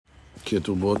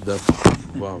Ketubot Daf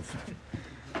Vav.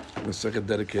 The second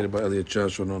dedicated by Elliot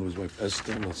Chashon on his wife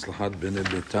Esther, Maslahat Ben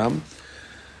Betam.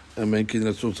 And making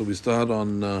it so we start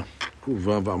on Vav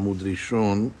Amud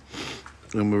Rishon,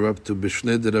 and we're up to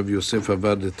Bishnei Rav Yosef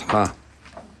Avad Litcha,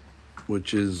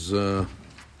 which is 1,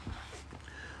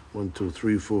 2,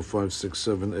 3, 4, 5, 6,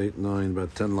 7, 8, 9,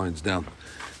 about 10 lines down.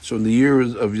 So in the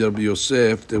years of Rav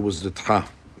Yosef, there was Litcha.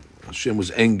 Hashem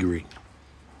was angry.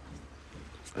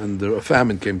 And a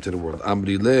famine came to the world.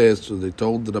 Amri le, so they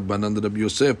told Rabbanan Rabbi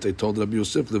Yosef,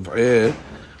 Liv'eh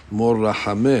mor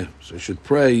rahameh. So you should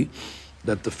pray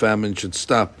that the famine should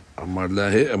stop. Amar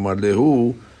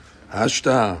lehu,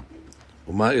 hashta,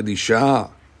 Uma Elisha.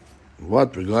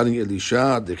 What? Regarding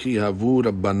Elisha, Dechi havu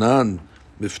Rabbanan,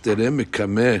 biftereh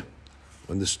mekameh.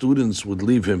 When the students would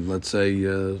leave him, let's say,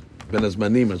 Ben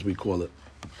Azmanim, as we call it,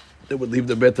 they would leave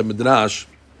the Beit HaMidrash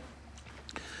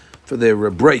for their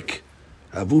break.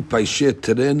 Avu Paishe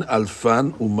Teren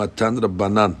Alfan Umatan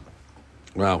Rabbanan.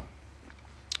 Wow.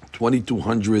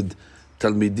 2,200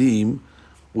 Talmidim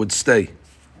would stay.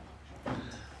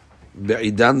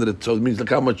 Be'idan, so it means look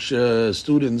how much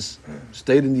students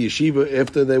stayed in the yeshiva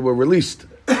after they were released.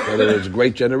 So there was a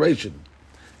great generation.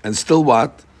 And still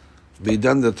what?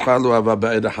 Be'idan Tchalu Ava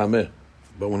Ba'ed Hameh.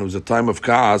 But when it was a time of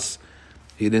Ka'as,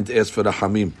 he didn't ask for the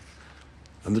Hamim.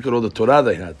 And look at all the Torah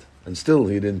they had. And still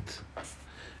he didn't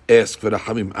ask for the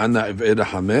Hamim. Ana Iv'ed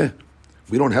Hameh.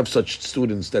 We don't have such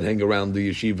students that hang around the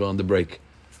yeshiva on the break.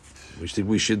 We think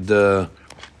we should. I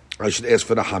should ask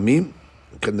for the Hamim.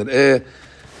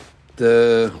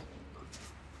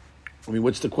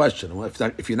 What's the question?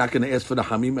 If you're not going to ask for the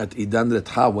Hamim at Idan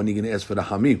Retha, when are you going to ask for the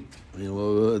Hamim?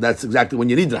 That's exactly when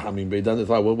you need the Hamim. Idan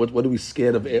Retha. What are we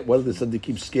scared of? What are the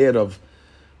Tzaddikim scared of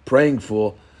praying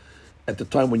for at the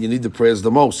time when you need the prayers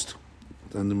the most?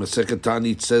 And the Masechet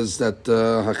Ta'anit says that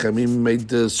Hakamim made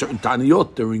certain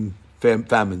Ta'aniyot during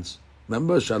famines.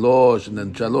 Remember? Shalosh, and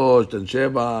then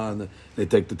Sheva, and they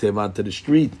take the Tevan to the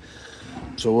street.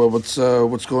 So what's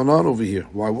going on over here?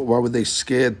 Why were they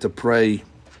scared to pray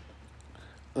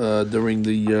during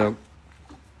the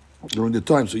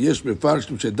time? So yes,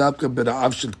 Mefarshim Shedavka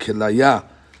Bera'av Shel Kelaya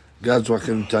Gaz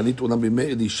Hakamim Ta'anit Ulam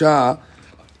B'mei Elisha.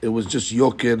 It was just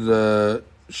Yoker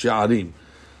Sha'arim.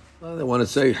 They want to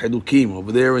say Hadukim.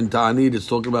 Over there in Ta'anit, it's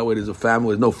talking about where there's a famine,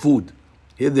 there's no food.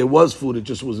 Here there was food, it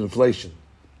just was inflation.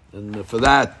 And for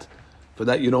that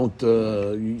you don't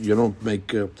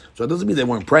make. So it doesn't mean they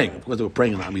weren't praying. Of course they were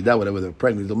praying in Amidah, whatever they were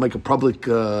praying. They'll make a public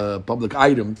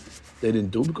item. They didn't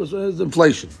do because there's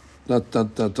inflation. Not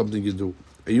something you do.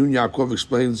 Ayun Yaakov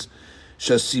explains,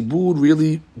 Shasibur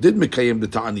really did Mekayim the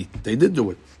Ta'anit. They did do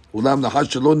it. Ulam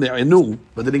Nahash Shalom Ne'enu,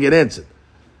 but they didn't get answered.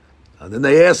 And then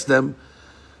they asked them,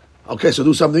 okay, so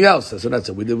do something else. So that's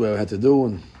it. We did what we had to do,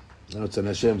 and now it's in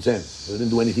Hashem's hands. We didn't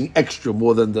do anything extra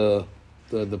more than the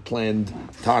planned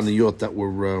ta'aniyot that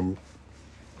were.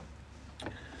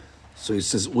 So he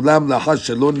says, "Ulam lahash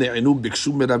shalom ne'enu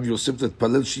bikshu merav Yosef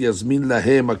tetpalel sheyazmin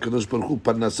lahem hakadosh baruch hu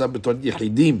parnasa betor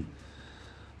yechidim."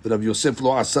 Rav Yosef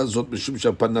lo asa zot mishum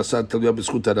sheparnasa taluya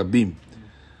b'zchut harabim,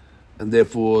 and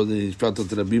therefore he felt that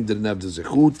the Rabim didn't have the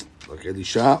zechut like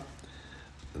Elisha.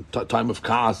 Time of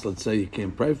chaos, let's say you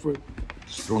can't pray for it.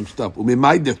 Strong stuff.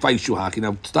 Now,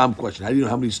 stam question: how do you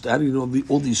know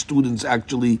all these students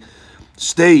actually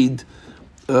stayed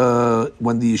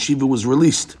when the yeshiva was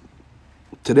released?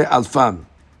 Today, Alfan,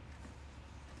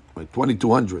 like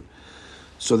 2,200.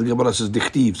 So the Gemara says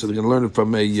dichtiv. So they're going to learn it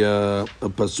from a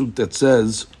pasuk that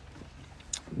says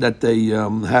that they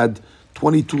had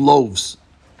 22 loaves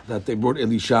that they brought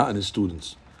Elisha and his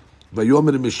students.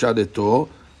 Vayomer mishadeto.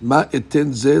 Which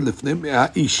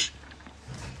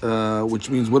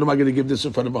means, what am I going to give this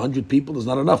in front of 100 people? It's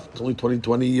not enough. It's only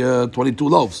 22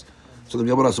 loaves. So the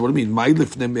Gemara says, what do you mean?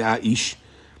 If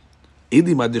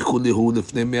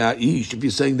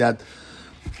you're saying that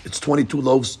it's 22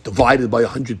 loaves divided by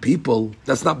 100 people,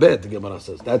 that's not bad, the Gemara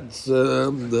says. That's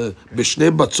the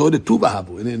Bishnei Batzor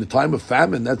Tuvahavu. In the time of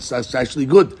famine, that's actually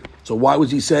good. So why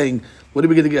was he saying, what are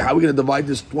we going to get? How are we going to divide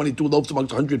this 22 loaves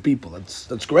amongst 100 people?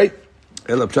 That's great.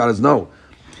 Ela Pshat is no.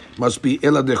 Must be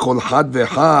Ela dechol had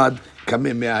vehad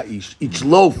kameh mea ish. Each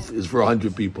loaf is for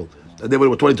 100 people. And they were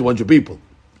 2,200 people.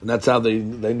 And that's how they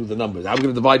knew the numbers. How are we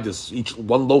going to divide this? Each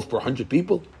one loaf per 100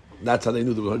 people? That's how they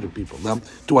knew there were 100 people. Now,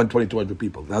 200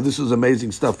 people. Now, this is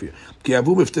amazing stuff here. Ki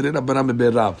avu mifterei Rabbanan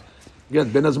beber Rav.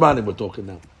 Again, Ben Azmanim we're talking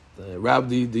now. The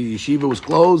yeshiva was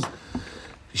closed.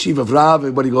 Yeshiva of Rav,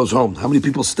 everybody goes home. How many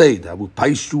people stayed?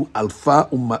 Paishu alfa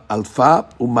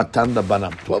umatan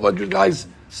Rabbanan. 1,200 guys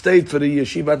stayed for the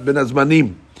yeshiva at Ben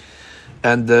Azmanim.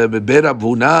 And Beber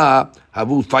Avuna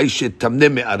Havu Faishet Tamne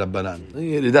Me'at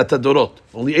Rabbanan. That Dorot.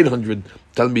 Only 800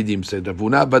 Talmidim said. Rav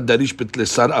Huna Badarish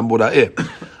Betlesar Amora'eh.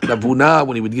 Rav Huna,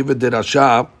 when he would give a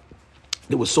derasha,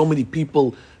 there were so many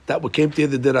people that came to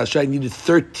the derasha, he needed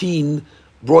 13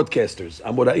 broadcasters.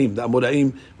 Amora'im. The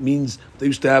Amora'im means they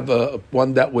used to have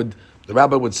one that would, the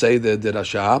rabbi would say the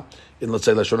derasha in, let's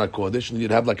say, Lashon HaKodesh, and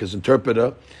you'd have like his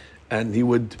interpreter, and he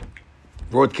would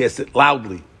broadcast it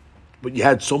loudly. But you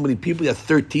had so many people, you had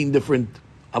 13 different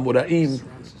Amora'im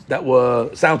that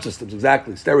were sound systems,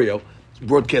 exactly, stereo,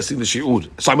 broadcasting the shi'ur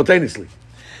simultaneously.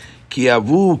 When they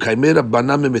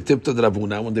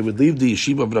would leave the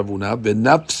yeshiva of Rav Huna,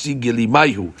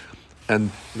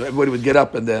 and everybody would get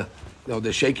up and they're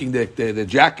shaking their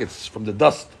jackets from the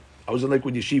dust. I was in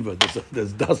Lakewood Yeshiva.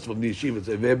 There's dust from the yeshiva.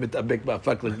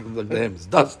 It's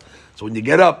dust. So when you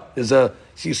get up,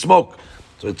 see smoke.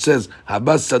 So it says,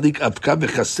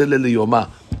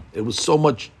 it was so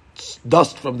much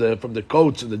dust from the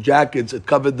coats and the jackets. It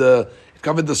covered the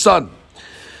sun.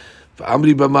 And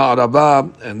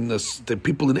the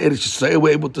people in Eretz Yisrael were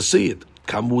able to see it.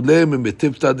 They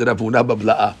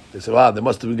said, wow, they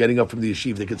must have been getting up from the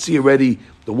yeshiva. They could see already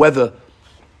the weather,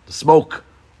 the smoke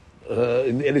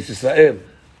in Eretz Yisrael,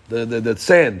 the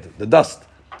sand, the dust.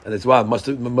 And it's wow, must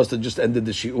have just ended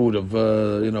the shi'ur of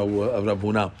Rav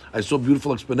Huna. I saw a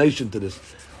beautiful explanation to this.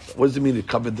 What does it mean? It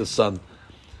covered the sun.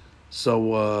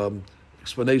 So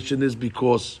explanation is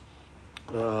because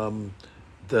the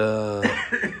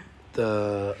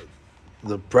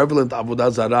prevalent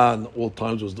avodah zarah in all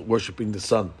times was worshiping the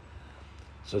sun.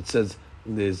 So it says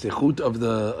in the zechut of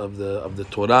the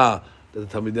Torah that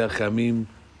the Talmidei Chachamim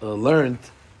learned.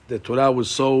 The Torah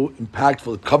was so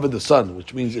impactful; it covered the sun,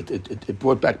 which means it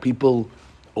brought back people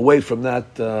away from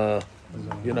that,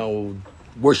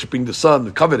 worshiping the sun.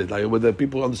 It covered it. Like where the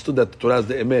people understood that the Torah is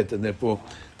the emet, and therefore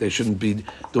they shouldn't be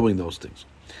doing those things.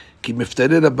 When the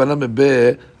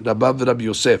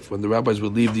rabbis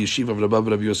would leave the yeshiva of Rabbav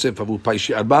Rabbi Yosef,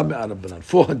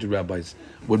 400 rabbis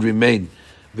would remain.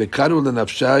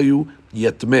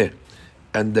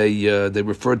 And they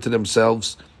referred to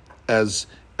themselves as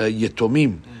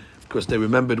yetomim, because they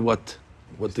remembered what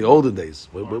the olden days,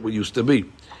 what used to be.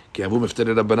 When they would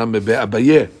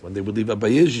leave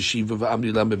Abaye's yeshiva,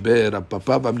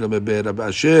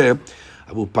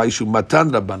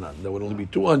 there would only be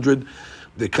 200.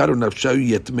 They and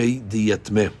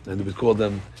they would call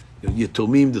them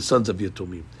yetomim, the sons of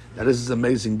yetomim. Now this is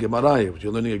amazing Gemara, which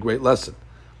you're learning a great lesson,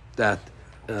 that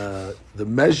the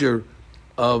measure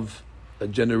of a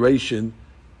generation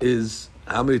is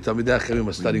how many Talmidei Chachamim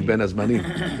are studying Ben Azmanim.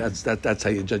 That's how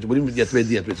you judge. What do you mean yetmei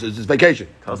diyatmei? It's vacation.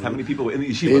 Tell us how many people were in the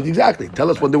yeshiva. Exactly. Tell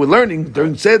us when they were learning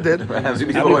during Seder. How many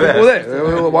people were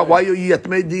there? Why are you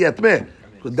yetmei diyatmei?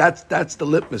 Because that's the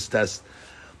litmus test.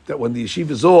 That when the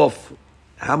yeshiva is off,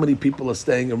 how many people are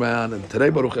staying around? And today,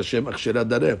 Baruch Hashem, Achshirah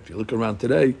Dareh. If you look around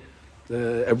today,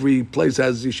 every place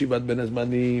has Yeshivat Ben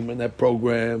Azmanim, and they have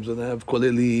programs, and they have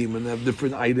kolelim, and they have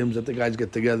different items that the guys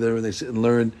get together and they sit and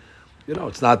learn.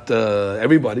 It's not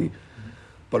everybody,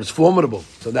 but it's formidable.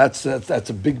 So that's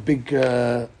a big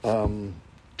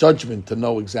judgment to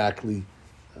know exactly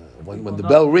when the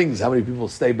bell rings, how many people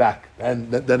stay back,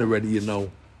 and then already you know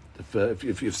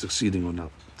if you're succeeding or not.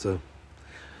 So.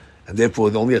 And therefore,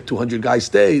 they only had 200 guys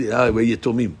stay. Where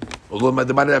yetomim. Although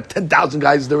they might have 10,000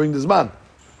 guys during this month,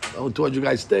 only 200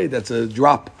 guys stay. That's a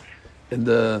drop in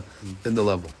the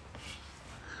level.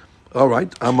 All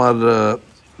right. Amar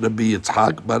Rabbi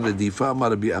Yitzchak bar Redifa Amar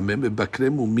Rabbi Amem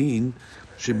bebakre mumin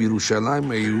shebirushalayim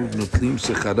hayu notlim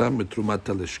sechara mitrumat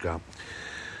haleshka.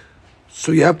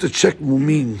 So you have to check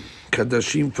mumin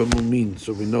kadashim for mumin.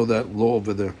 So we know that law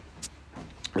over there.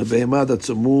 A behemah that's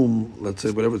a mum, let's say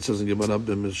whatever it says in Gemara,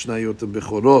 b'mishnayot and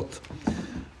bechorot.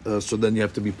 So then you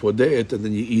have to be podeit and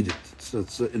then you eat it. So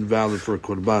it's invalid for a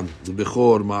korban. The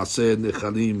bechor, maaseh,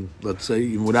 nechalim, let's say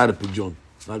even without a pigeon,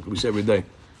 like we say every day.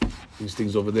 These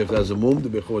things over there, if there's a mum, the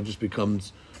bechor just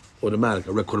becomes automatic.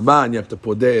 A korban, you have to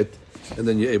podeit and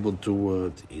then you're able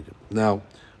to eat it. Now,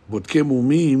 bodkei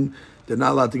mumim, they're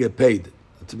not allowed to get paid.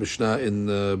 It's a mishnah in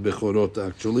bechorot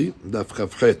actually, daf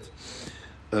chavchet.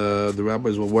 The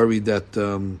rabbis were worried that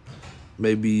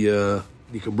maybe you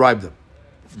can bribe them.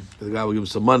 The guy will give them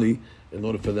some money in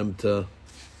order for them to,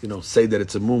 say that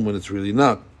it's a moon when it's really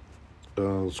not.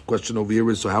 The question over here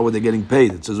is, so how were they getting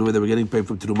paid? It says over they were getting paid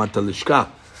from Tirumat HaLishka.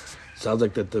 Sounds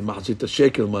like that the Mahzit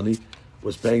Shekel money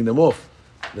was paying them off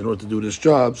in order to do this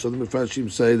job. So the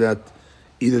Mefarshim say that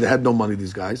either they had no money,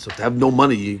 these guys, so if they have no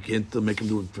money, you can't make them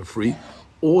do it for free,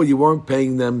 or you weren't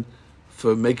paying them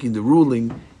for making the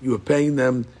ruling, you were paying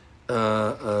them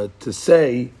to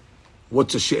say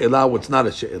what's a she'elah, what's not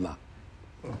a she'elah.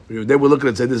 They would look at it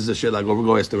and say, "This is a shit." Like,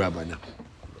 go ask the rabbi now.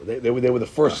 They were the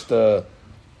first, right?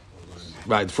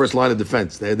 The first line of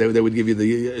defense. They would give you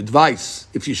the advice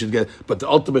if you should get, but the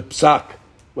ultimate psak,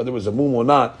 whether it was a mum or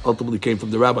not, ultimately came from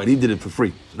the rabbi, and he did it for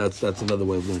free. That's another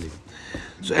way of learning.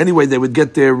 So anyway, they would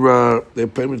get their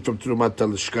payment from Terumat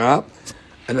Lishka,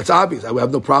 and it's obvious. I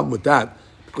have no problem with that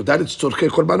because that is tzorkei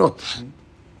korbanot.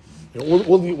 We're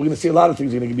going to see a lot of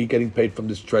things are going to be getting paid from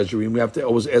this treasury, and we have to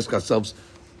always ask ourselves: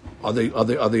 Are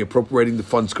they appropriating the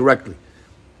funds correctly?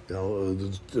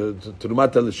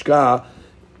 Terumat Lishka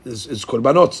is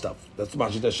korbanot stuff. That's the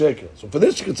mashit shekel. So for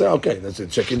this, you can say, okay, that's it.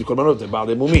 Check in the korbanot. They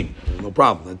ba'alei mumin. No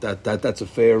problem. That's a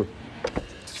fair,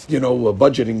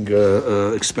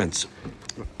 budgeting expense.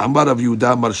 Amar Rav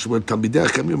Yehuda Amar Shmuel Talmidei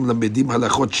Chachamim lamedim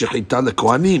halachot shechita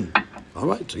lekohanim. All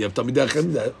right, so you have Talmidei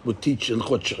Chachamim that would teach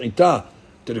halachot shechita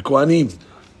to the kohanim.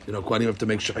 Kohanim have to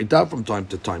make shechita from time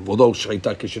to time. Although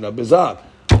shechita kishna bezar,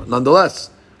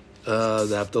 nonetheless,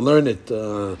 they have to learn it.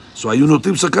 So ayu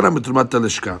notim sakara mitrumat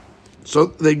lishka. So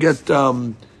they get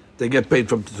paid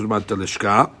from Terumat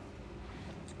Lishka,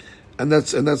 and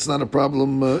that's not a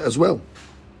problem as well,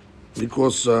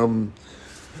 because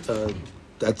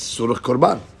that's Surah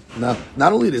Korban. Now,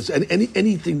 not only this,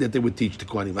 anything that they would teach the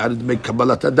Kohanim, how to make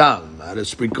Kabbalat Adam, how to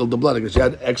sprinkle the blood. Because you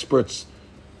had experts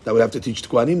that would have to teach the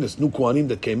Kohanim. This new Kohanim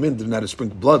that came in didn't know how to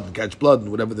sprinkle blood, catch blood,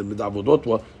 and whatever the Midavodot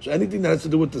were. So anything that has to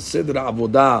do with the Sidra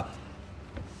Avodah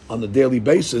on a daily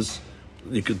basis,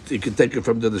 you could take it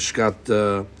from the Lishkat.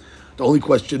 The only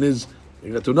question is,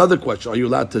 you get to another question: Are you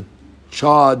allowed to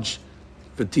charge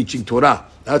for teaching Torah?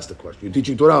 That's the question. You're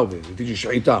teaching Torah over here. You're teaching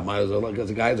Shechita.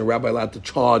 As a guy, as a rabbi, allowed to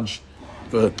charge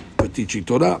for teaching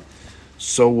Torah.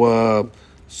 So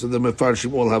the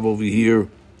Mefarshim all have over here,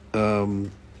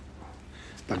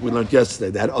 like we learned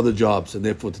yesterday, they had other jobs, and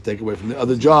therefore to take away from the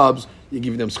other jobs, you're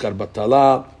giving them skar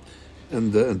batala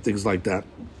and things like that.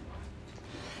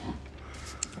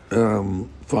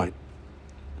 Fine.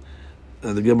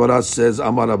 And the Gemara says,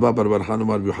 Amar Rabba Bar Bar Hanan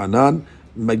Bar Yohanan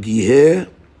Magiheh.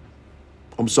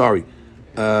 I'm sorry,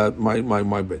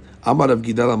 my bad. Amar Rav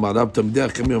Gidal Amar Rav Tamidei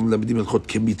Chachamim Lamedim Hilchot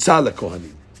Kemitza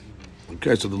lekohanim.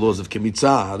 Okay, so the laws of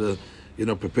Kemitza, how to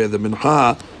prepare the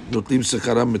mincha, notim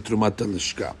secharam mitrumat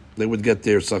lishka. They would get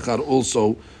their sachar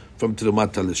also from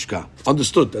Terumat Lishka.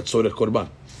 Understood? That's Surah Korban.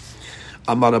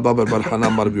 Amar Rabba Bar Bar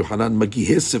Hanan Bar Yohanan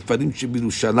Magiheh Sefarim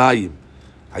Shebirushalayim.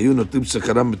 Okay,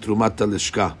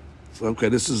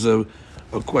 this is a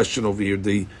question over here.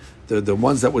 The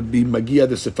ones that would be Magia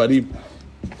the Sefarim,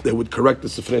 they would correct the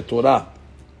Sefrei Torah.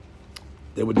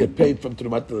 They would get paid from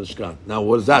Terumat Lishka. Now,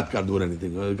 what does that got to do with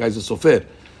anything? The guy's a sofer.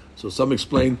 So some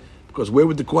explain, because where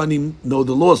would the Kohanim know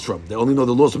the laws from? They only know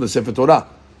the laws from the Sefer Torah.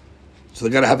 So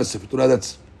they got to have a Sefer Torah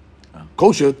that's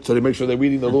kosher, so they make sure they're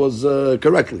reading the laws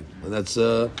correctly. And that's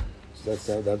why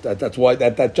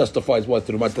that justifies why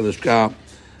Terumat Lishka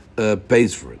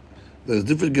pays for it. There's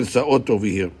different Girsaot over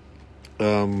here.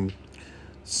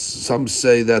 Some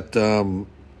say that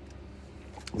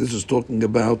this is talking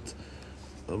about.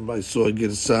 I saw a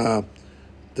Girsa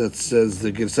that says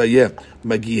the Girsa,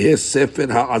 Magiheh Sefer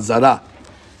HaAzara.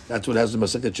 That's what has the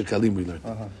Masechet Shekalim we learned.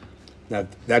 Now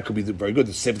that could be very good.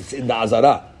 The Sefer that's in the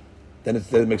Azara, then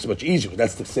it makes it much easier.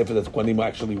 That's the Sefer that the Kohanim are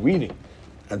actually reading.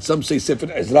 And some say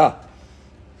Sefer Ezra.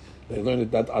 They learned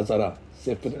it that Azara.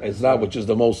 Sefer Ezra, which is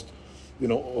the most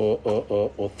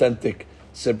authentic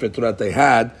Sefer Torah they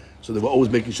had, so they were always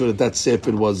making sure that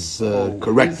Sefer was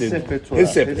corrected.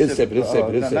 His Sefer.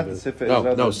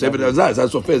 No, Sefer Ezra.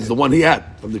 That's what is the one he had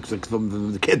from the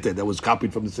Kether that was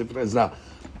copied from the Sefer Ezra.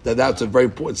 That's a very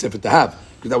important Sefer to have,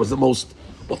 because that was the most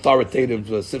authoritative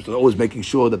Sefer. They're always making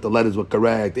sure that the letters were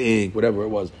correct, ink, whatever it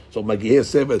was. So Magiheh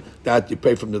Sefer, that you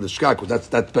pay from the Lishka, because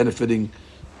that's benefiting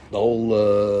the whole,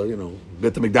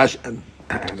 Beit HaMikdash and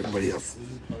everybody else.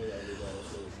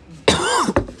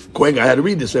 Kohen Guy had to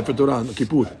read the Sefer Torah on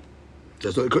Kippur.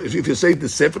 So if you say the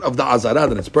Sefer of the Azara,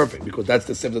 then it's perfect, because that's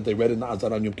the Sefer that they read in the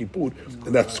Azara on Yom Kippur,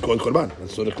 and that's called Korban.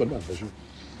 That's Surah Korban.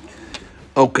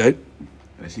 Okay.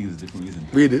 I see there's a different reason.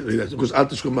 Read it. Because Al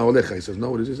Tishkum Ma'olecha, he says, no,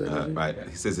 what does he say? Right.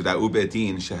 He says that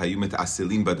Ubetin Shehayu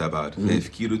Mit'asilim Badabar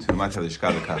Ve'efkiru Terumat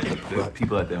Lishka Lekach.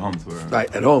 People at their homes were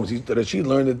right at homes. Rashid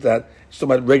learned that he's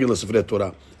talking about regular Sefer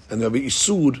Torah, and there'll be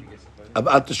Isur of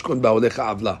Al Tishkum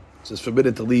Ma'olecha Avla. It's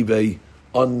forbidden to leave a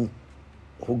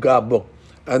unhugah book.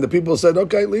 And the people said,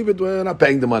 okay, leave it, we're not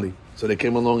paying the money. So they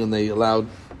came along and they allowed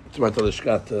Terumat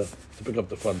Lishka to pick up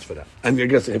the funds for that. And I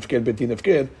guess Hefker Betin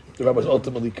Hefker, the rabbis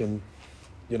ultimately can,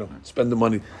 spend the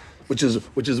money, which was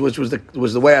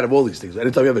the way out of all these things.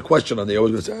 Anytime you have a question on, they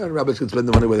always going to say, rabbis can spend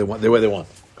the money where they want,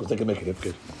 because they can make it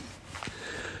Hefker.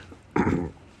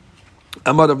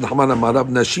 Amar Rav Nachman Amar Rav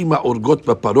Nashima Urgot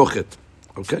B'Parochet.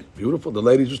 Okay, beautiful. The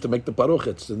ladies used to make the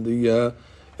parochets in the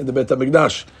Beit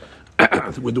HaMikdash.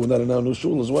 I think we're doing that in our new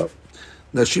shul as well.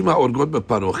 נשים האורגות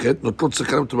בפרוכת נוטלות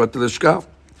סכרם תרומת הלשכה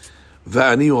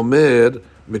ואני אומר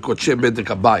מקודשי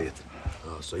בדק הבית.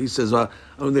 So he says, I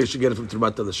don't think they should get it from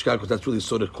Trumat HaLeshka because that's really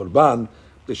sort of korban.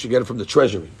 They should get it from the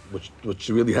treasury, which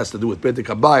really has to do with Bedek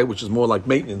HaBayit, which is more like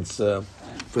maintenance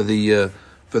for the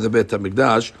Beit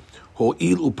HaMikdash.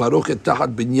 Ho'il uparochet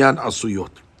tachat binyan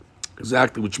asuyot.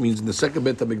 Exactly, which means in the second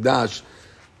Beit HaMikdash,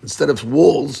 instead of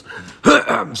walls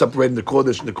separating the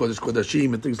Kodesh and the Kodesh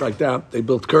Kodashim and things like that, they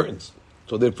built curtains.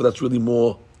 So therefore that's really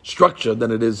more structure than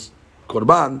it is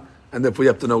korban. And therefore, you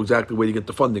have to know exactly where you get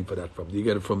the funding for that from. Do you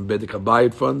get it from Bedek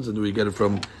HaBayit funds, and do you get it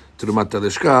from Terumat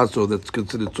HaLeshka? So that's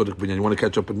considered tzorech binyan. You want to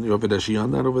catch up in your Vedashi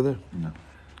on that over there? No.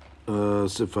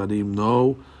 Sefarim,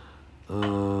 no.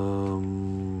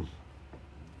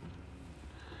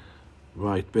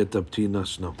 Right, Bet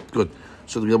Abtinas, no. Good.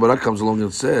 So the Gemara comes along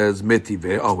and says,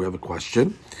 Metive. Oh, we have a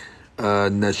question.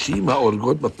 Nashima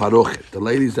orgot b'parochet. The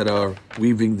ladies that are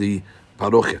weaving the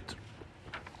parochet,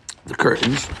 the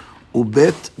curtains.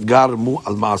 Ubet garmu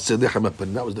al maaseh lechem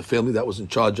hapanim. That was the family that was in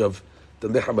charge of the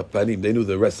lechem hapanim. They knew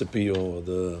the recipe or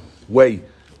the way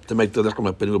to make the lechem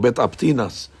hapanim. Ubet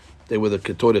aptinas. They were the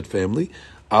ketoret family.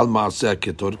 Al maaseh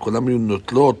ketoret. Kolam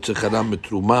notlot tzecharam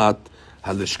mitrumat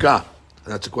halishka.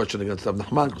 And that's a question against Rav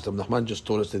Nachman, because Rav Nachman just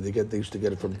told us that they used to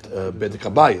get it from Bedek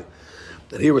HaBayit.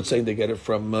 And here it's saying they get it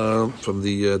from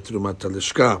the Trumat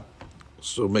HaLeshka.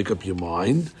 So make up your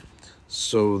mind.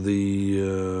 So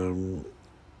the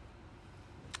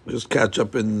just catch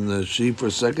up in Shi for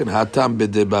a second. Hatam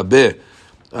b'debabe.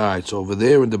 All right, so over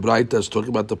there in the Braita is talking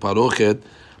about the parochet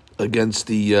against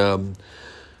the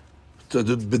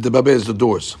b'debabe is the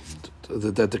doors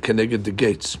that connected the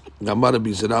gates. Wow,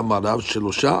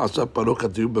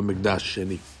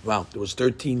 there was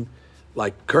 13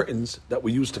 like curtains that were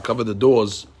used to cover the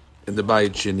doors in the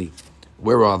Bayit Sheni.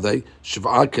 Where are they?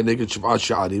 Shiv'ah keneged shiv'ah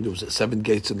sha'arim. There was 7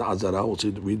 gates in the Azara. We'll see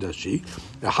the read Rashi.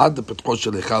 Ahad the petcho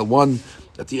shel echal. One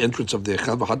at the entrance of the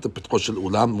echal. Ahad the petcho shel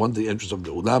ulam. One at the entrance of the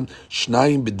ulam.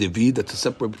 Shnayim b'devid. That's a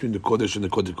separate between the kodesh and the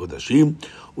kodesh kodashim.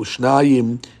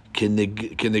 Ushnayim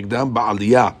kenegdam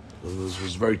ba'aliyah. This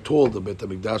was very tall. The Beit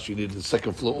HaMikdash. You needed the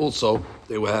second floor also.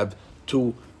 They would have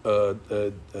 2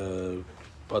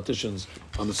 partitions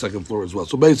on the second floor as well.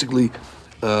 So basically,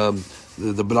 the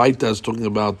Braita is talking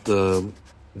about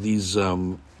these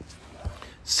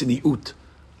siniut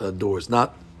doors,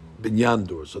 not binyan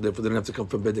doors. So therefore, they don't have to come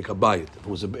from Bedek HaBayit.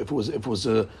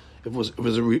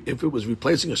 If it was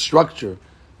replacing a structure,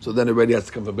 so then it already has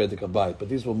to come from Bedek HaBayit. But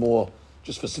these were more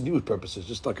just for siniut purposes,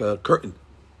 just like a curtain,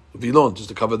 vilon, just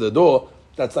to cover the door.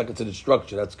 That's not considered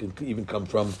structure. That can even come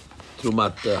from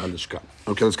Trumat HaLeshka.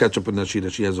 Okay, let's catch up in Nashida.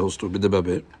 She has a whole story.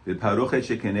 B'debabe. V'parochet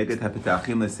shekeneged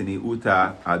hapetachim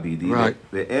lesiniuta abidi. Right.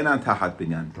 Ve'enan tachat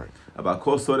binyan. Right. אבל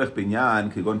כל צורך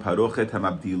בניין, כגון פרוכת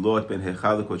המבדילות בין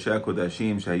היכל לקודשי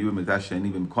הקודשים שהיו במקדש שני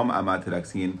במקום אמת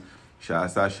תרקסין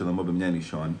שעשה שלמה בבניין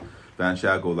ראשון, ואנשי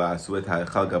הגולה עשו את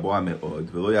ההיכל גבוה מאוד,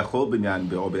 ולא יכול בניין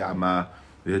בעובי אמה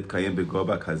להתקיים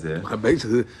בגובה כזה.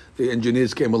 Basically, the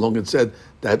engineers came along and said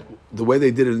that the way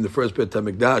they did it in the first Beit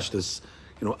HaMikdash, this,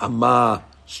 Amma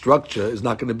structure is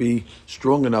not going to be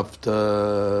strong enough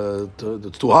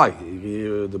it's too high.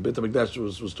 The Beit HaMikdash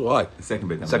was too high. The second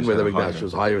Beit HaMikdash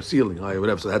was higher ceiling, higher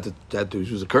whatever. So they had to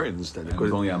use the curtains. Then it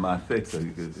was only Amma thick, so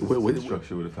the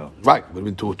structure would have fell. Right, it would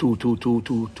have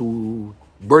been too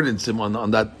burdensome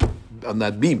on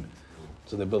that beam.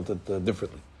 So they built it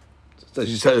differently. So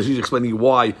she's explaining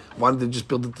why did they just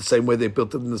build it the same way they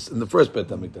built it in the first Beit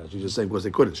HaMikdash? She's just saying because they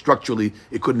couldn't. Structurally,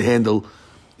 it couldn't handle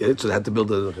it, so they had to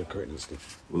build a curtain instead.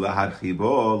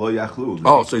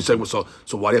 Oh, so you say, so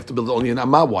why do you have to build it only in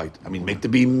Amma wide? I mean, make the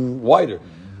beam wider.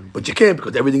 But you can't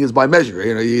because everything is by measure.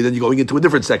 Then you're going into a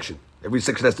different section. Every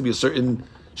section has to be a certain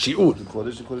shi'ud.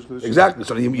 Exactly.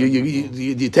 So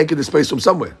you're taking the space from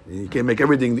somewhere. You can't make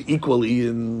everything equally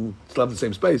and still have the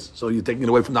same space. So you're taking it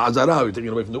away from the Azara, you're taking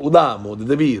it away from the Ulam or the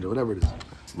David or whatever it is.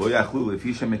 לא יכלו,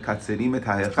 לפי שמקצרים את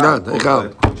ההיכל,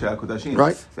 את קודשי הקודשים,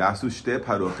 ועשו שתי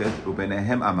פרוכת,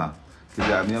 וביניהם אמה.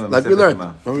 Like we learned.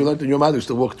 Remember we learned in your mother used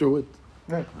to walk through it?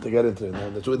 Yeah. To get into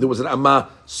it. There was an Amma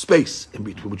space in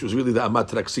between, which was really the Amma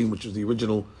Traksim, which was the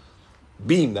original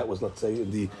beam that was, let's say,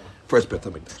 in the first Beit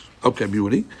HaMikdash. Okay,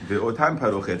 beauty. ואותם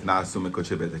פרוכת נעשו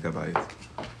מקודשי בדק הבית.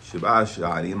 7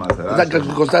 שערים,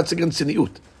 because that's against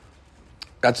Siniut.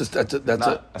 That's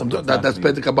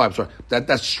Bedek HaBayit. Sorry,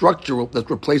 that's structural. That's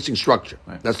replacing structure.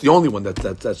 Right. That's the only one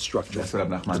that's structure. That's what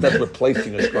Nachman. That's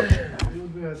replacing a structure.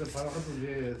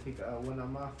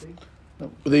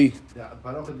 The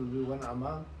Parochet would be one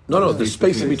Amma. no, the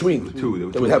space in between.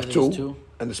 Two. They would have There's two, two.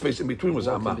 and the space in between was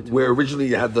Amma, between. where originally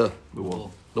you had the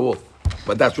wall. wall.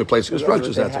 But that's replacing the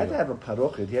structures. They That's had to it. have a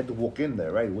parochet. He had to walk in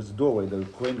there, right? It was a doorway. The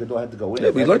Kohen Gadol had to go in. Yeah,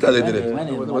 we learned how they did it. Went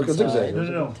in Like one a zigzag. side.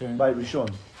 No. Turn. By Rishon.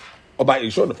 Oh, by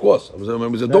Yishon, of course. It was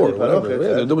a door. Yeah, Whatever. okay,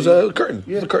 Yeah, so there was a curtain.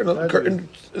 yeah, There was a curtain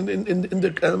in the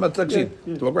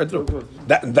Matzaksin to walk right through.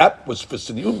 That was for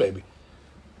Siniyun, maybe.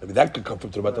 I mean, that could come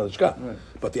from Trumat HaLishka. Right.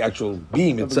 But the actual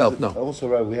beam itself, no. Also,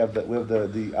 right, we have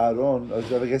the Aron. I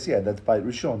guess that's by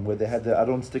Rishon, where they had the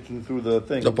Aron sticking through the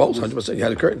thing. The poles, 100%. You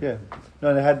had a curtain. Yeah. No,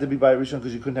 and it had to be by Rishon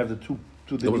because you couldn't have the two.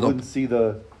 Then There you was no- wouldn't see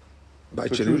the By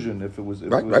protrusion if it was.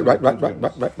 If Right, it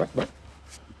was right.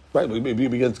 Right, we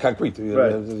against concrete,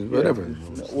 Right. whatever.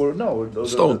 Yeah. Or no,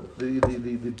 Stone. The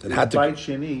had to- Beit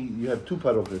Sheni, you have two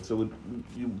parochets, so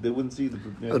they wouldn't see the.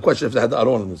 The question if they had the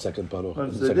Aron in the second paroch. No,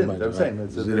 in the they second didn't. minor, I'm saying right?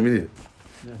 that's It's a- immediate.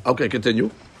 Okay, continue.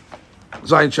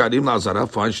 Zayin Shadim Lazara,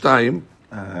 fine, Shtayim.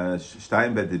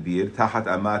 שתיים בדביר, תחת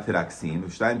אמה תרקסין,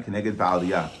 ושתיים כנגד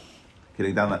בעלייה.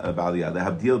 כנגדן בעלייה.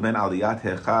 להבדיל בין עליית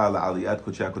היכל לעליית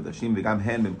קודשי הקודשים, וגם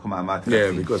הן במקום אמה Yeah,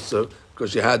 תרקסין.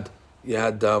 because you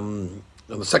had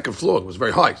on the second floor, it was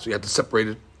very high, so you had to separate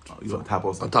it On top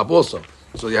also. on top also.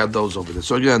 So you had those over there.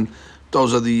 So again,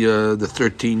 those are the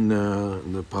 13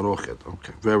 the parochet.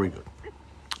 Okay, very good.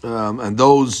 And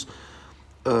those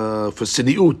for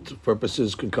siniut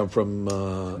purposes can come from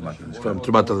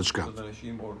Trumat HaLishka. So the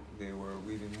Nashim, or they were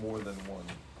weaving more than one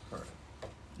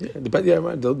current. Yeah,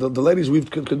 right. The ladies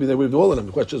weaved could be they weaved all of them.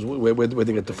 The question is where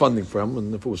they get the funding from,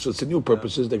 and if it was for siniut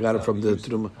purposes, they got it from the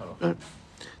Truma.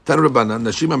 Tanu Rabbanan,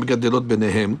 Nashim HaMegadelot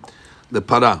Benehem, the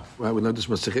para. Right, we learned this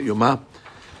Masechet Yomah.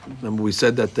 Remember we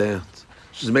said that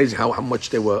it's amazing how much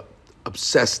they were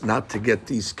obsessed not to get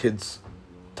these kids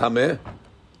tameh.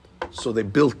 So they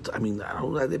built. I don't know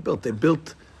how they built. They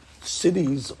built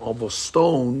cities of a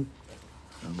stone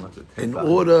in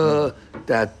order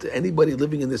that anybody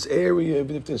living in this area,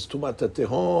 even if there's tumat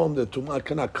tehom, the tumat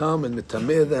cannot come and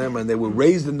metameh them, and they were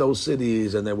raised in those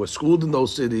cities, and they were schooled in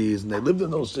those cities, and they lived in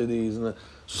those cities, and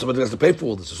so somebody has to pay for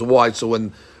all this. So why? So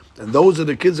and those are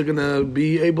the kids that are going to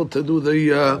be able to do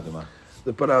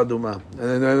the paraduma,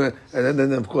 and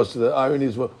then of course the irony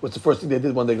is what's the first thing they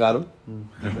did when they got him?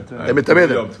 They metameh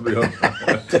them.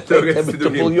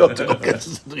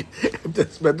 They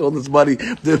spent all this money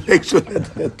to make sure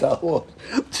that they're tahor,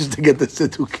 just to get the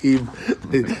situkim.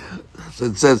 So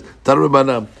it says,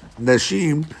 Tarubana,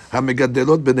 Nashim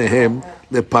hamegadelot benehem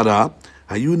lepara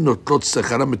hayu notlot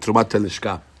sechara mitrumat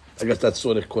HaLishka. I guess that's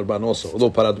sort of korban also.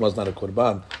 Although paraduma is not a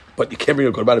korban, but you can't bring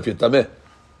a korban if you're tameh.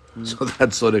 So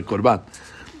that's sort of korban.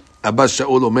 Abba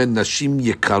Shaul omer nashim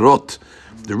yekarot.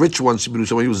 The rich ones should be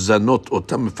use zanot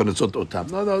otam mefanetzot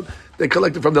otam. No, they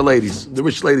collected from the ladies. The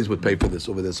rich ladies would pay for this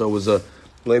over there. So it was a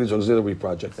ladies auxiliary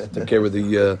project to take care of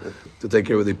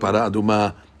the para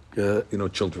aduma,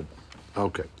 children.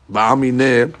 Okay.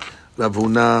 Ba'amine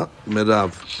Ravuna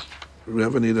Merav.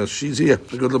 Ravanita, she's here. A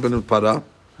good little bit of para.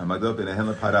 המגדל ביניהם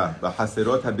לפרה,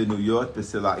 והחסרות הבנויות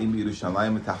בסלעים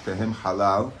בירושלים ותחתיהם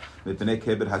חלל מפני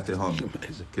קבר התהום.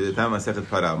 כדתם מסכת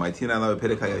פרה, ומעטין עליו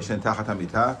בפרק הישן תחת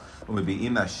המיטה,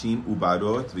 ומביאים נשים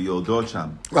ובערות ויולדות שם.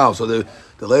 Wow, so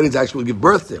the ladies actually will give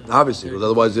birth there, obviously, because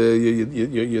otherwise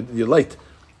you're late.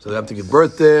 So they have to give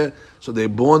birth there, so they're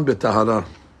born בתהרה.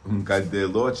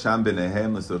 ומגדלות שם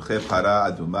ביניהם לצורכי פרה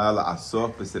אדומה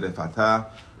לעסוק בשרפתה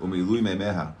ומילוי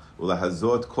מימיה,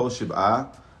 ולהזות כל שבעה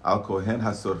על כהן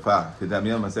השורפה.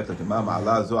 תדמיין מסכת יומא,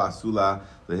 מעלה זו עשו לה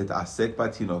להתעסק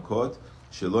בתינוקות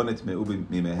שלא נטמעו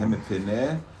מימיהם מפני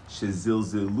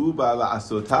שזלזלו בה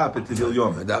לעשותה בטביל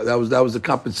יום. That was the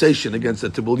compensation against the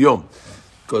Tibul Yom,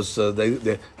 because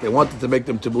they wanted to make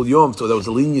them Tibul Yom, so there was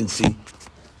a leniency.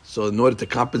 So in order to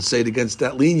compensate against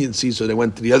that leniency, so they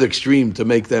went to the other extreme to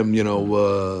make them, very.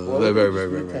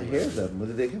 To hear them,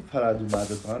 whether they give paraduma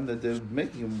the time that they're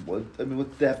making them.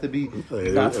 Would they have to be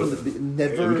not from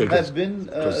never have been?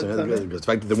 Because the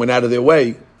fact that they went out of their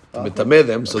way to metameh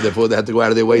them, so therefore they had to go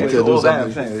out of their way to do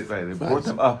something. They brought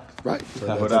them up. Right. So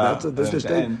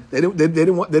they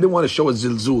didn't want to show a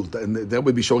zilzul, and they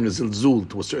would be showing a zilzul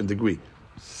to a certain degree.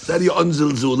 That you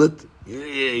unzilzul it,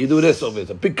 you do this over it.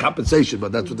 It's a big compensation,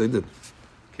 but that's what they did.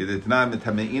 כדתנן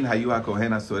מטמאין היו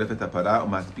הכהן השורף את הפרה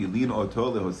ומטבילין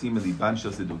אותו להוציא מליבן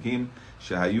של סדוקים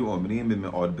שהיו אומרים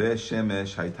במעורבי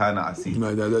שמש הייתה נעשית.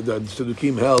 The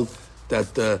Sedukim held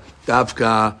that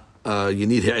Davka, you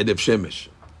need Ha'edev Shemesh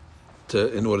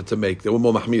in order to make. They were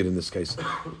more Mahmir in this case.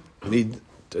 You need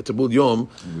Tibul Yom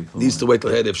needs to wait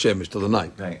till Ha'edev Shemesh, till the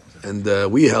night. Right.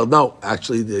 And we held, no,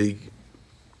 actually the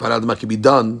Paradma can be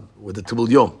done with the Tibul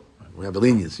Yom. We have a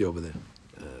leniency over there.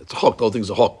 It's a hawk, the whole thing's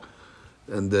a hawk.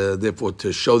 and therefore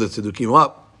to show the Tzedukim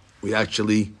up, we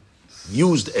actually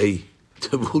used a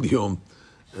Tevul Yom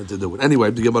to do it. Anyway,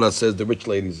 the Gemara says the rich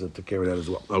ladies took care of that as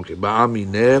well. Okay,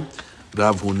 Ba'amine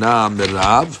Rav Huna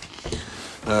Merav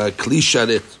Kli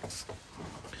Sharet.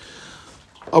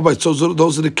 All right, so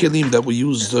those are the kelim that we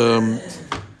used in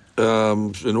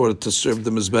order to serve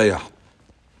the Mizbeach.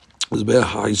 Mizbeach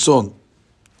Ha'ison,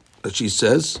 that she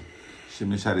says.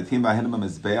 Okay,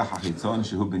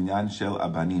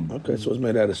 so it's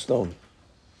made out of stone.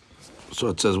 So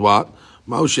it says what?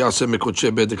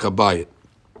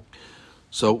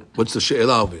 So what's the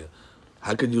she'elah over here?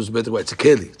 How can you use bedek? It's a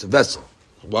keli, it's a vessel.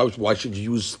 Why should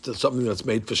you use something that's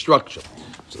made for structure?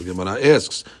 So the Gemara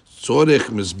asks, tzorech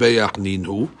mizbeach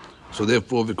ninhu. So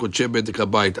therefore, v'kodsheh bedek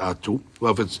habayit atu.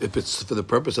 Well, if it's for the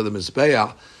purpose of the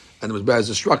mizbeach, and the mizbeach is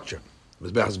a structure,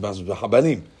 mizbeach is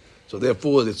habanim. So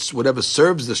therefore, it's whatever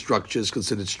serves the structure is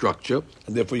considered structure,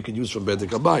 and therefore you can use from bedek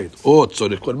habayit or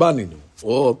tzorech korban ninhu,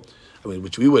 or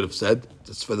which we would have said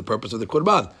it's for the purpose of the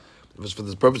korban. If it's for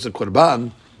the purpose of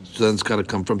korban, so then it's got to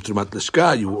come from Trumat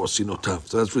Lishka, you or Sinotav.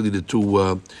 So that's really the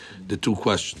two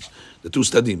questions, the two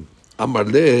stadim. Amar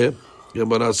le,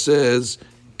 Gemara says,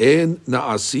 En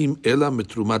na'asim ela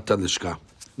mitrumat lishka.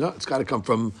 No, it's got to come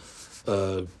from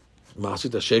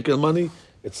Ma'asita shekel money.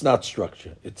 It's not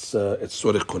structure. It's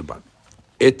Sorech Korban.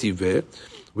 Etive,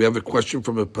 we have a question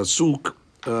from a pasuk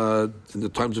in the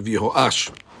times of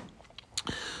Yehoash.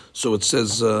 So it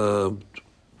says how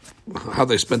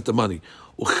they spent the money.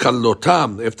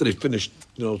 Uchalotam, after they finished,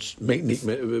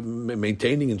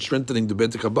 maintaining and strengthening the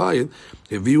Beit HaKabayit,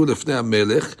 heviu lefnei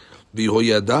HaMelech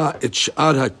v'hoyada et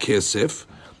sh'ar HaKesef,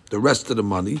 the rest of the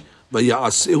money,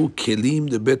 v'ya'aseu kelim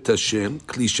de Bet Hashem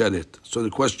kli sharet. So the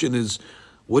question is,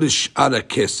 what is sh'ar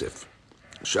HaKesef?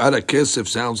 Sh'ar HaKesef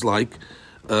sounds like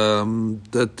the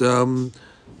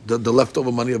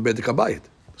leftover money of Beit HaKabayit.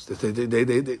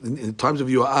 In times of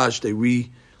Yoash, they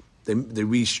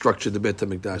restructured the Beit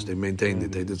HaMikdash. They maintained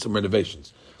it. They did some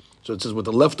renovations. So it says with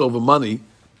the leftover money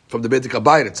from the Beit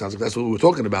HaKabayit, it sounds like that's what we were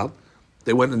talking about.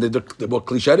 They went and they bought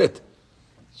Kli Sharet.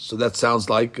 So that sounds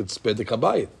like it's Beit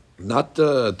HaKabayit, not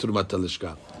Trumat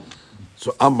HaLishka.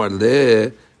 So Amar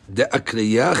le de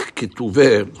akriyach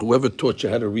ketuveh. Whoever taught you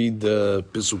how to read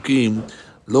Pesukim,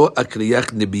 lo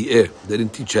akriyach nebi'eh. They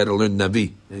didn't teach you how to learn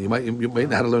Navi. You might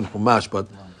know how to learn Chumash, but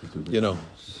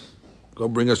go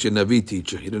bring us your Navi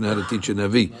teacher. He didn't know how to teach you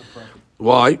Navi.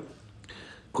 Why?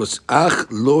 Because ach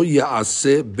lo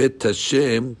ya'aseh bet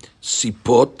Hashem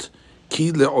sipot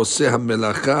ki le'oseh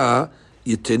ha'melacha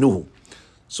yitenuhu.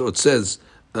 So it says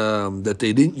that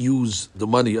they didn't use the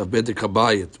money of Beit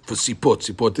HaKabayit for sipot.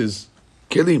 Sipot is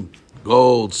kelim,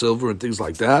 gold, silver, and things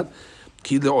like that.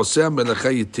 Ki le'oseh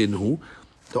ha'melacha yitenuhu.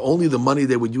 The money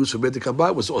they would use for Beit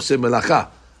HaKabayit was oseh melacha.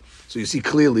 So you see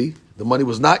clearly the money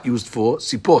was not used for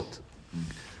sipot.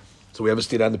 So we have a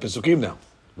stira in the Pesukim now.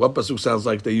 One Pasuk sounds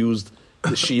like they used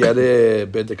the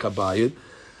Shiareh Beit HaKabayit,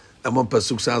 and one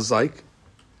Pasuk sounds like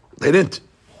they didn't.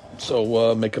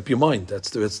 So make up your mind. That's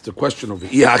the question over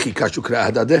here.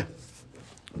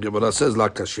 Gemara says, La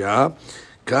kashya,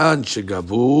 kan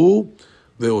shegavu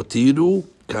ve'otiru,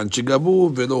 kan shegavu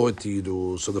ve'lo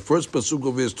otiru. So the first Pasuk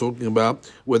over here is talking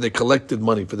about where they collected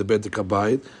money for the Beit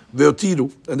HaKabayit,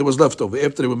 ve'otiru, and there was leftover.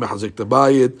 After they were mechazik the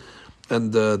bayit,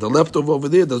 and the leftover over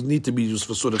there doesn't need to be used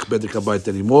for Sorech Beit HaKabayit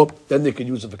anymore. Then they can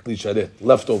use it for Kli Sharet,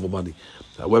 leftover money.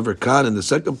 However, Kan in the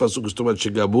second pasuk is talking about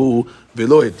Shegabu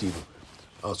Velo Hetiru.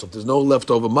 So if there's no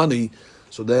leftover money,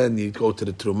 so then you go to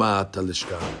the Trumat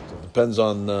HaLishka. So it depends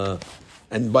on.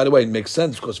 And by the way, it makes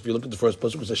sense because if you look at the first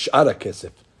pasuk, it's a Sh'ara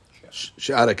Kesef.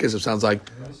 Sh'ara Kesef sounds like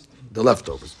the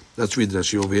leftovers. Let's read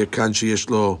Rashi over here. Kan sheyesh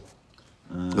lo.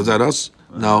 Is that us?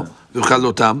 No.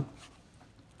 V'chalotam.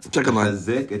 Second line.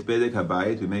 את בדק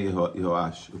הבית בימי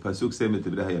יהואש, ופסוק סיים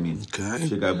לדברי הימין.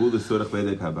 שגעבו לצורך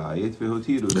בדק הבית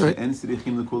והותירו שאין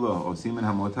צריכים לכולו, עושים מן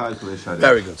המותר כלי שרת.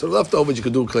 Very good. So leftovers you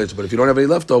can do cleanse, but if you don't have any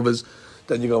leftovers,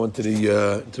 then you go into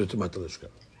the Trumat HaLishka.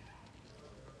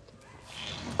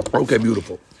 Okay,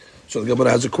 beautiful. So the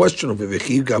Gemara has a question of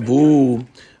V'chi gavu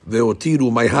ve'otiru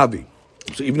mayhavi.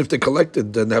 So even if they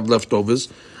collected and have leftovers,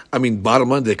 bottom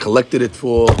line, they collected it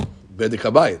for Beit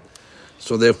HaKabayit.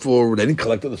 So therefore, they didn't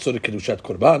collect the Sura Kedushat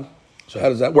Korban. So how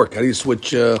does that work? How do you switch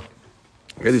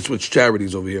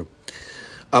charities over here?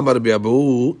 Amar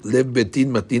Biabu lev betin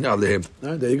matin alehem.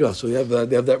 There you go. So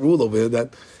they have that rule over here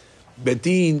that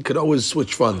betin could always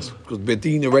switch funds because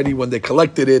betin already when they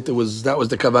collected it, that was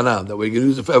the kavanah that we can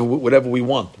use it for whatever we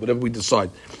want, whatever we decide.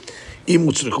 Im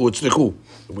utzrichu.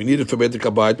 If we need it for Beit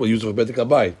HaKabayit, we'll use it for Beit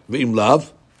HaKabayit. Ve'im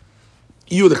lav,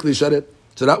 iyu lechli sharet.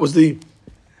 So that was the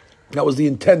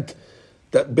intent.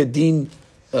 That Bedin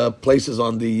places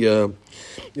on the, on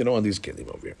these kelim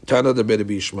over here. Tana de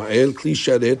Rabbi Ishmael, Kli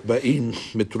Sharet ba'in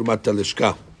mitrumat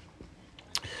halishka.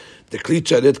 The Kli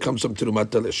Sharet comes from Trumat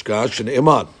halishka,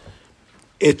 Shne'eman,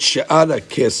 et she'ara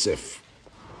kesef.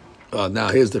 Now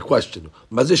here's the question.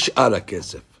 Mazish she'ara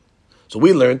kesef. So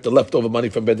we learned the leftover money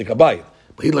from Bedek Habayit,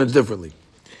 but he learns differently.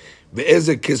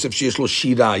 Ve'eze kesef sheyesh lo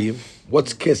shirayim.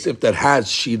 What's kesef that has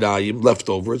shirayim,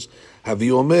 leftovers? Have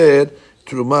you omer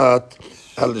Trumat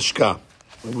halishka.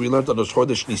 When we learned on the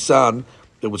Chodesh Nisan,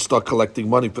 they would start collecting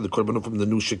money for the korbanot from the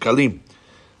new shekalim.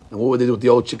 And what would they do with the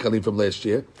old shekalim from last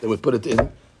year? They would put it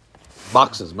in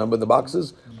boxes. Remember the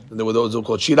boxes? And there were those who were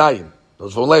called shirayim.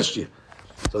 Those from last year.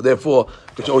 So therefore,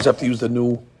 because you always have to use the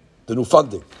new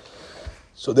funding.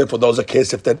 So therefore, those are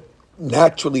kesef that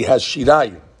naturally has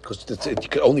shirayim, because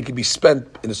it only can be spent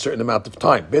in a certain amount of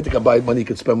time. Bedek Habayit money you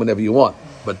can spend whenever you want.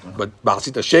 But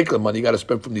Ma'asita Shekel money you got to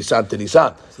spend from Nisan to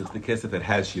Nisan. So it's the kesef that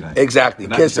has shirayim. Exactly.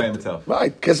 Not shirayim itself.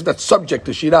 Right. Kesef that's subject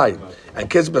to shirayim. And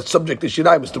kesef that's subject to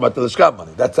shirayim is Trumat halishka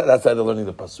money. That's how they're learning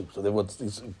the pasuk. So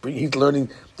he's learning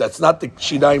that's not the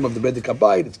shirayim of the Bedek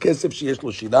Habayit. It's kesef sheyesh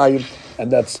lo shirayim,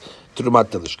 and that's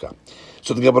Trumat halishka.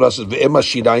 So the Gemara says, "Ve'ema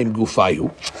shirayim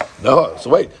gufayu." No,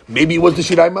 so wait, maybe it was the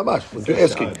shirayim mamash. What you're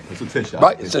asking,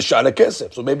 right? It says shara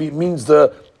kesef, so maybe it means there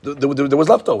was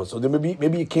leftovers. So then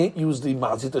maybe you can't use the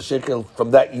ma'asita shekel from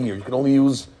that year. You can only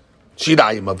use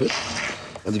shirayim of it.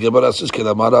 And the Gemara says,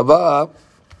 "Kelamarava,"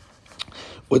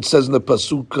 what it says in the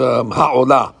pasuk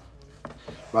ha'olah,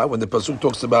 right? When the pasuk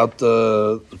talks about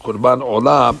korban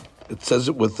olah, it says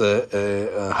it with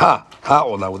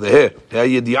ha'olah with a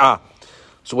he yedi'ah.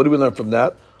 So what do we learn from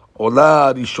that?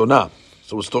 Olah Rishona.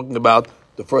 So it's talking about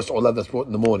the first olah that's brought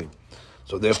in the morning.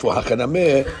 So therefore,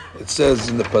 Hakanameh, it says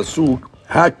in the pasuk,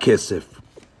 Ha-kesef.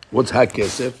 What's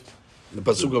Ha-kesef? In the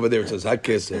pasuk over there, it says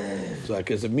Ha-kesef. So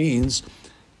Ha-kesef means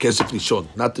kesef Rishon,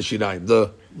 not the shirayim,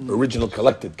 the original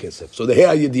collected kesef. So the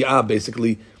He'ah Yedi'ah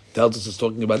basically tells us it's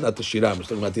talking about not the shirayim, it's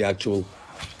talking about the actual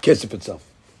kesef itself.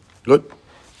 Good?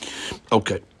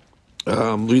 Okay.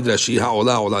 read Rashi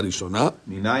העולה עולה ראשונה.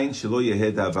 מניין שלא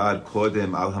יהיה דבר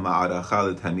קודם על המערכה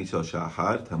לתמיד של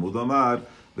שחר, תלמוד לומר,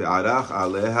 וערך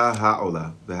עליה העולה.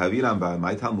 והביא רמב"ם,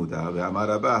 מהי תלמודה?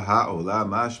 ואמר רבה, העולה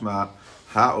משמע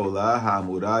העולה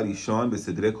האמורה ראשון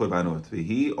בסדרי קורבנות,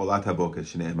 והיא עולת הבוקר,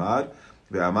 שנאמר,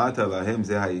 ואמרת להם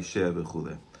זה הישר וכו'.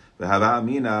 והווה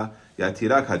אמינא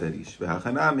יתירה כדריש,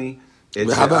 והחנמי...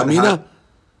 והווה אמינא?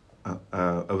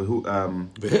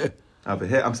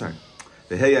 I'm sorry.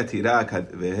 והה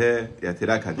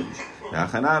יתירה כדריש.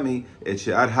 והחנמי את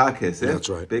שאר הכסף,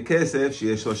 בכסף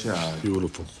שיש לו שאר.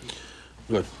 Beautiful.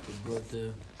 Good.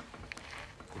 They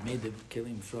made the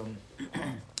killing from...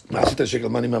 Ma'asita shekel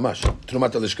money mamash.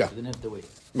 Trumat halishka. They didn't have to wait.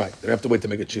 Right. They have to wait to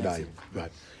make it shirayim.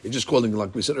 Right. You're just calling,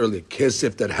 like we said earlier,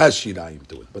 kesef that has shirayim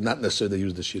to it, but not necessarily they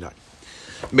use the shirayim.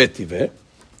 Metiveh.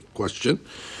 Question.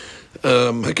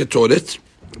 Haketoret.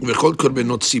 V'chol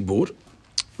korbenot tzibur.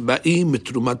 Ba'im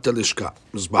mitrumat halishka.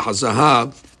 Mizbah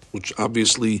hazahav, which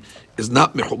obviously is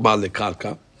not mechubal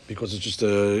lekarka, because it's just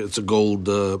a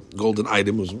golden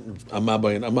item. It was amma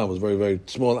by an amma. It was very, very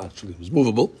small actually. It was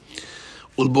movable.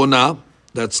 Ulbona,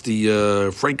 that's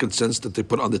the frankincense that they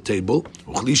put on the table.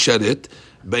 Uchli sharet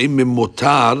ba'im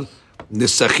mimotar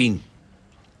nesachin.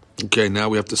 Okay, now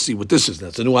we have to see what this is.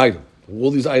 That's a new item. All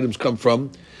these items come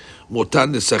from motar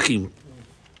nesachim.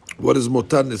 What is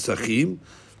motar nesachim?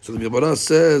 So the Gemara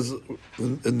says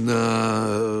in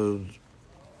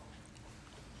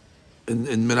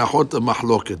Menachot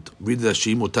Mahloket, read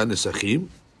Rashi, Motar Nesachim.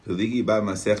 תלigi בא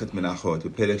מסכת מנחות,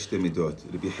 בפרק שתי מידות.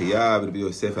 רבי חייא ורבי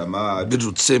יוסף אמר,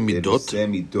 ברוצי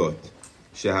מידות,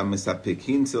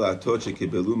 שהמספקים צלעתות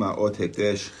שקיבלו מהות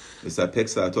הקדש, לספק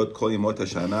צלעתות כל ימות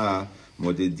השנה,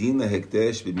 מודדים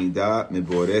להקדש במידה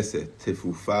מבורסת,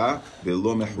 תפופה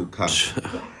ולא מחוקה.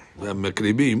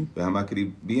 והמקריבים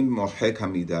מוחק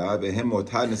המידה, והם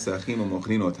מותר נסחים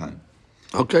ומוכרים אותן.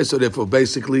 Okay, so therefore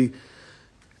basically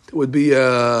it would be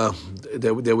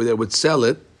they would sell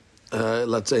it,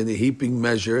 let's say in the heaping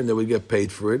measure, and they would get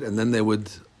paid for it, and then they would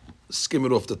skim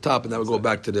it off the top, and that would go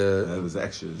back to that was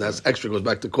extra. That's extra, goes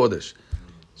back to Kodesh.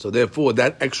 So therefore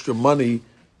that extra money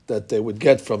that they would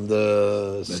get from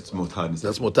that's motar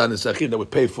nesachim, that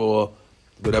would pay for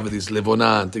whatever these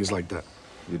livona and things like that.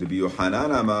 רבי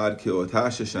יוחנן אמר,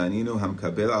 כאותה ששנינו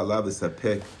המקבל עליו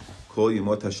לספק כל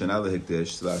ימות השנה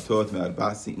להקדש, צלעתות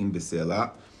מארבע שיאים בסלע,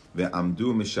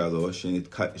 ועמדו משלוש,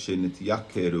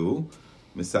 שנתייקרו,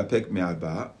 מספק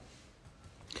מארבע.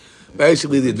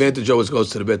 Basically, the advantage always goes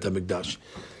to the Beit HaMikdash.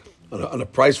 On a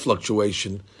price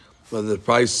fluctuation, whether the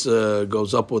price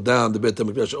goes up or down, the Beit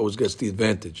HaMikdash always gets the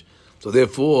advantage. So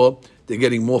therefore, they're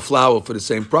getting more flour for the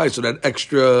same price, so that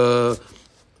extra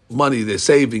money they're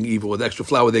saving, even with extra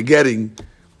flour they're getting,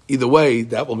 either way,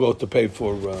 that will go to pay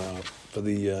for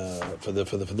the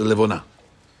levona.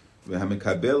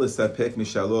 והמקבל לספק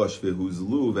משלוש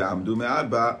והוזלו ועמדו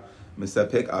מארבע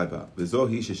מספק ארבע.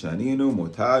 וזוהי ששנינו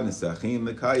מותר נסכים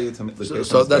לקיץ המזבח.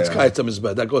 So that's kites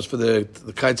hamizbeh. That goes for the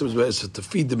kites hamizbeh is to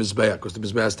feed the mizbeh, because the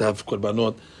mizbeh has to have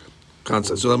korbanot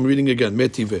concept. So I'm reading again.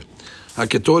 Metive.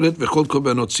 Haketoret v'chol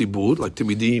korbanot tzibur, like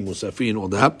timidim, musafin, all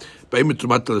that. Ba'im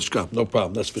mitrumat l'shkaf. No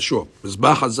problem. That's for sure.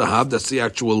 Mizbah hazahav. That's the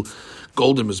actual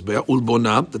golden mizbeh.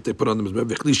 Ulbonam that they put on the mizbeh.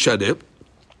 V'chli sharet.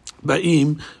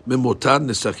 Ba'im memotar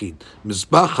nesachin.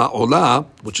 Mizbah ha'olah,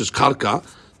 which is karka,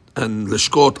 and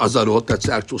leshkot azarot, that's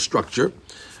the actual structure.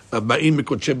 Ba'im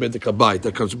mikodshem bedek habayit,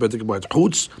 that comes from bedek habayit.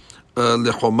 Chutz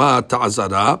lechoma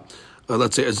ta'azara.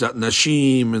 Let's say as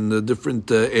nashim in the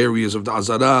different areas of the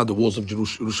azara, the walls of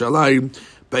Jerusalem.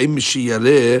 Ba'im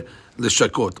mishiyareh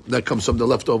leshakot. That comes from the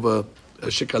leftover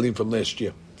shekalim from last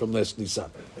year, from last Nisan.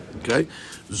 Okay,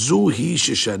 zuhi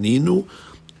sheshaninu.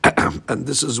 And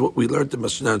this is what we learned in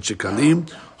Masnan Shekalim.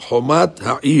 Chomat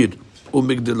ha'ir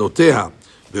u'migdeloteha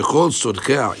v'chol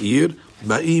sorchei ha'ir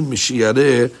ba'im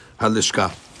mishiyareh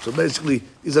ha'leshka. So basically,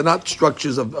 these are not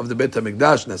structures of the Beit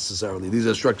HaMikdash necessarily. These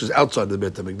are structures outside the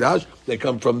Beit HaMikdash. They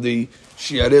come from the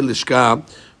Shiarei Lishka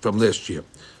from last year.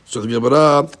 So the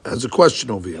Gemara has a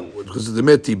question over here, because of the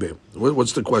Metibe.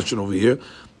 What's the question over here?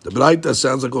 The Braita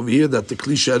sounds like over here that the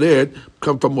Kli Sharet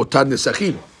come from Motar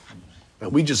Nesachim.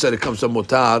 And we just said it comes from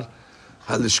Motar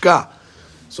Halishka.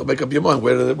 So make up your mind,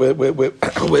 where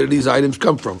do these items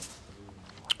come from?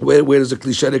 Where does the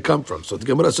Kli come from? So the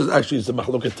Gemara says actually it's the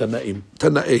Mahloket Tanaim.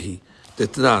 Tanaihi.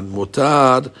 Tetnan.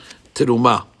 Motar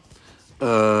Teruma.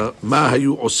 Ma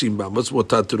hayu osimba. What's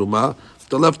Motar Teruma?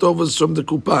 The leftovers from the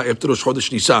Kupa after Rosh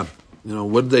Chodesh Nisan.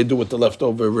 What did they do with the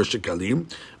leftover Rosh Shekalim?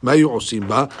 Ma hayu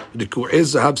osimba.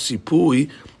 Riku'ez zahav sipui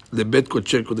lebet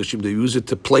kodesh kodeshim. They use it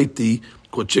to plate the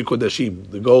Kodesh Kodashim,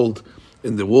 the gold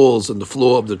in the walls and the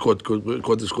floor of the Kodesh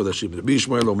Kodashim. Rabbi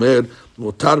Yishmael Omer,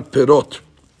 Motar Perot.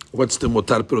 What's the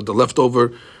Motar Perot? The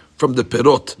leftover from the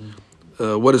Perot.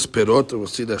 What is Perot? We'll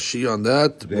see the Shi on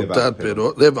that. Motar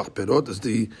Perot. Levach Perot is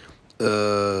the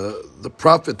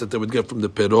profit that they would get from the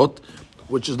Perot.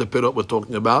 Which is the Perot we're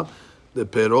talking about? The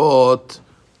Perot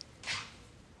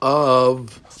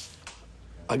of,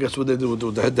 I guess what they do,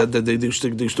 they used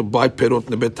to buy Perot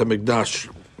in the Beit HaMikdash.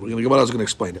 The Gemara is going to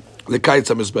explain it. The kites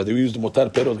hamizbeh. They use the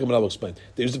motar perot. The Gemara will explain.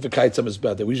 They use it for kites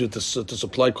hamizbeh. They use it to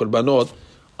supply korbanot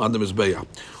on the mizbeah.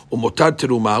 Or motar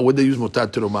teruma. What do they use motar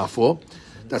teruma for?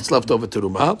 That's leftover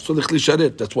teruma. So the chli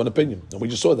sharet. That's one opinion, and we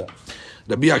just saw that.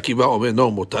 Rabbi Akiva Omer, no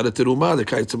motar teruma. The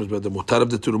kites hamizbeh. The motar of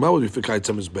the teruma would be for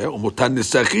kites hamizbeh. Or motar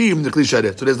nesachim. The chli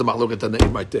sharet. So there's the machloket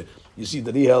tanaim right there. You see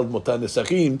that he held motar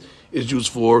nesachim is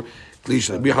used for chli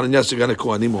sharet. Rabbi Hananiah Segan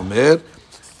Kohanim Omer.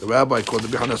 The rabbi called the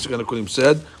Bihana Segan Kohanim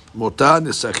said, Motar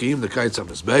nesachim the kites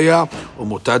hamizbeah, or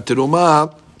motar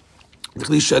teruma the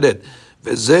chli sharet.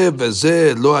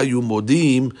 Veze lo hayu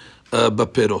modim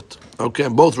b'perot. Okay,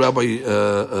 and both Rabbi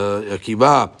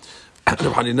Akiva and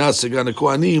Hananiah Segan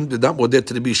Kohanim did not modeh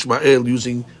to Rabbi Yishmael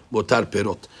using motar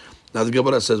perot. Now the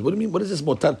Gemara says, what do you mean? What is this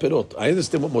motar perot? I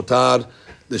understand what motar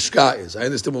lishka is. I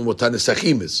understand what motar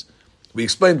nesachim is. We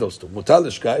explained those two. Motar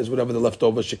lishka is whatever the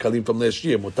leftover shekalim from last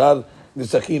year. Motar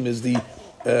nesachim is the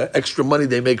extra money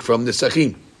they make from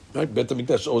nesachim. Right? Beit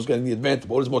HaMikdash is always getting the advantage.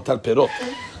 What is motar perot?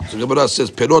 So the Gemara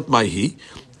says, perot mahi.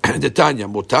 The Tanya,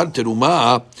 motar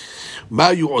teruma, ma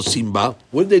yu osim ba.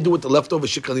 What did they do with the leftover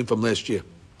shekalim from last year?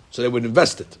 So they would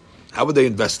invest it. How would they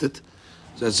invest it?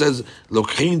 So it says,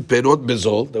 lokhin perot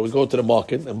bezol. They would go to the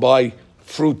market and buy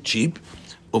fruit cheap,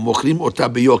 umochlim ota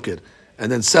beyoker, and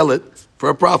then sell it for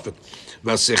a profit.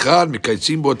 והשכר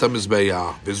מקייצים בו את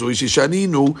המזבח. וזוהי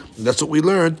ששנינו, that's what we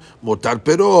learned, מותר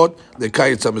פירות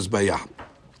לקייץ המזבח.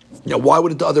 Now, why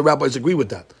wouldn't the other rabbis agree with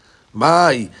that?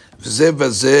 מאי, זה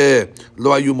וזה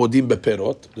לא היו מודים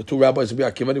בפירות. The two rabbis, Rabbi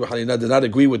Akiva and Hananiah, did not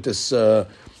agree with this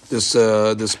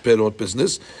פירות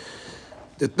business.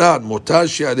 דתנן, מותר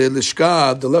שיערי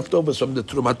לשכה, the leftovers from the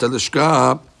תרומת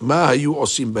הלשכה, מה היו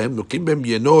עושים בהם? נוקים בהם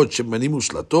ינות שמנים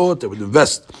ושלטות, they would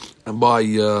invest and buy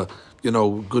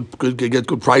get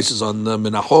good prices on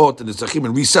menachot and nesachim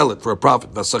and resell it for a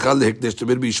profit. V'asachal lehekdesh to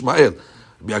Rabbi Yishmael.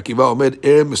 Rabbi Akiva omer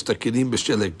mistakirim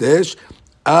b'shel hekdesh,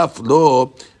 af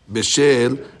lo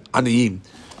b'shel aniyim.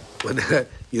 When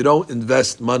you don't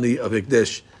invest money of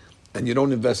hekdesh, and you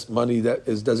don't invest money that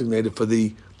is designated for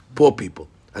the poor people,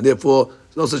 and therefore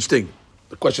there's no such thing.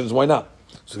 The question is why not?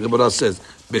 So the Gemara says,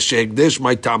 b'shel hekdesh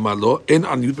may ta'amalo en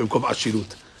aniyut b'mkov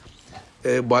ashirut.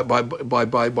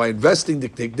 By investing the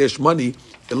Hekdesh money,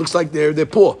 it looks like they're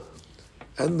poor.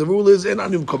 And the rule is, "En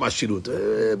anu mikom ashirut."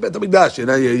 Bet hamikdash.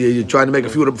 You're trying to make a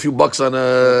few bucks on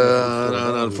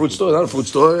a fruit store, not a fruit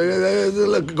store.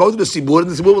 Go to the Sibur, and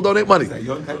the Sibur will donate money.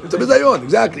 To bizayon,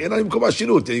 exactly. En anu mikom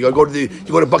ashirut. You go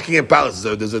to Buckingham Palace.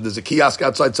 There's a kiosk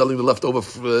outside selling the leftover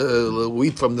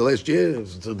wheat from the last year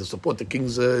to support the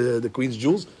Queen's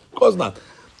jewels. Of course not.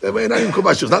 En anu mikom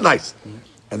ashirut. Not nice.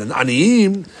 And then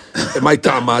aniyim, my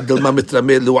ta'amad dilma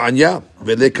mitrameh lu'anya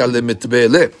veleka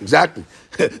lemitbele. Exactly.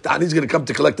 The ani's going to come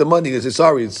to collect the money and say,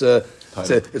 sorry, it's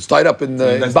tied up in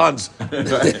bonds.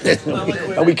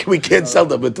 And we can't sell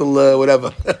them until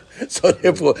whatever. So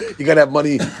therefore, you got to have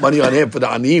money on hand for the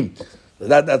aniyim.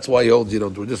 That's why he holds you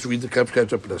don't do it. Just read the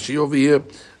catch up Rashi over here.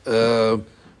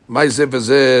 My ze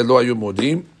v'ze lo hayu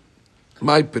modim.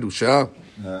 My perusha.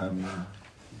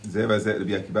 זה וזה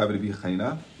רבי עקיבא ורבי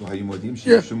חנינא לא היו מודים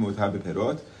שירשמו אותה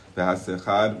בפירות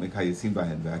והשכר מקייסים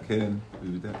בהן והקרן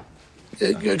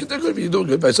והקרן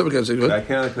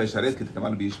רק לשרת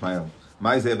כתקמן רבי ישמעאל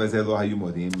מה זה וזה לא היו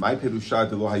מודים מה פירושה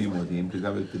דלא היו מודים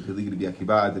כתב תפליג רבי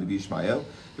עקיבא עד רבי ישמעאל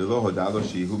ולא הודע לו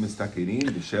שיהיו מסתכנים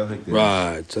בשל הקדש.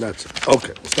 Right, so that's it.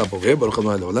 Okay, stop over here. ברוך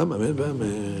ה' לעולם, אמן ואמן.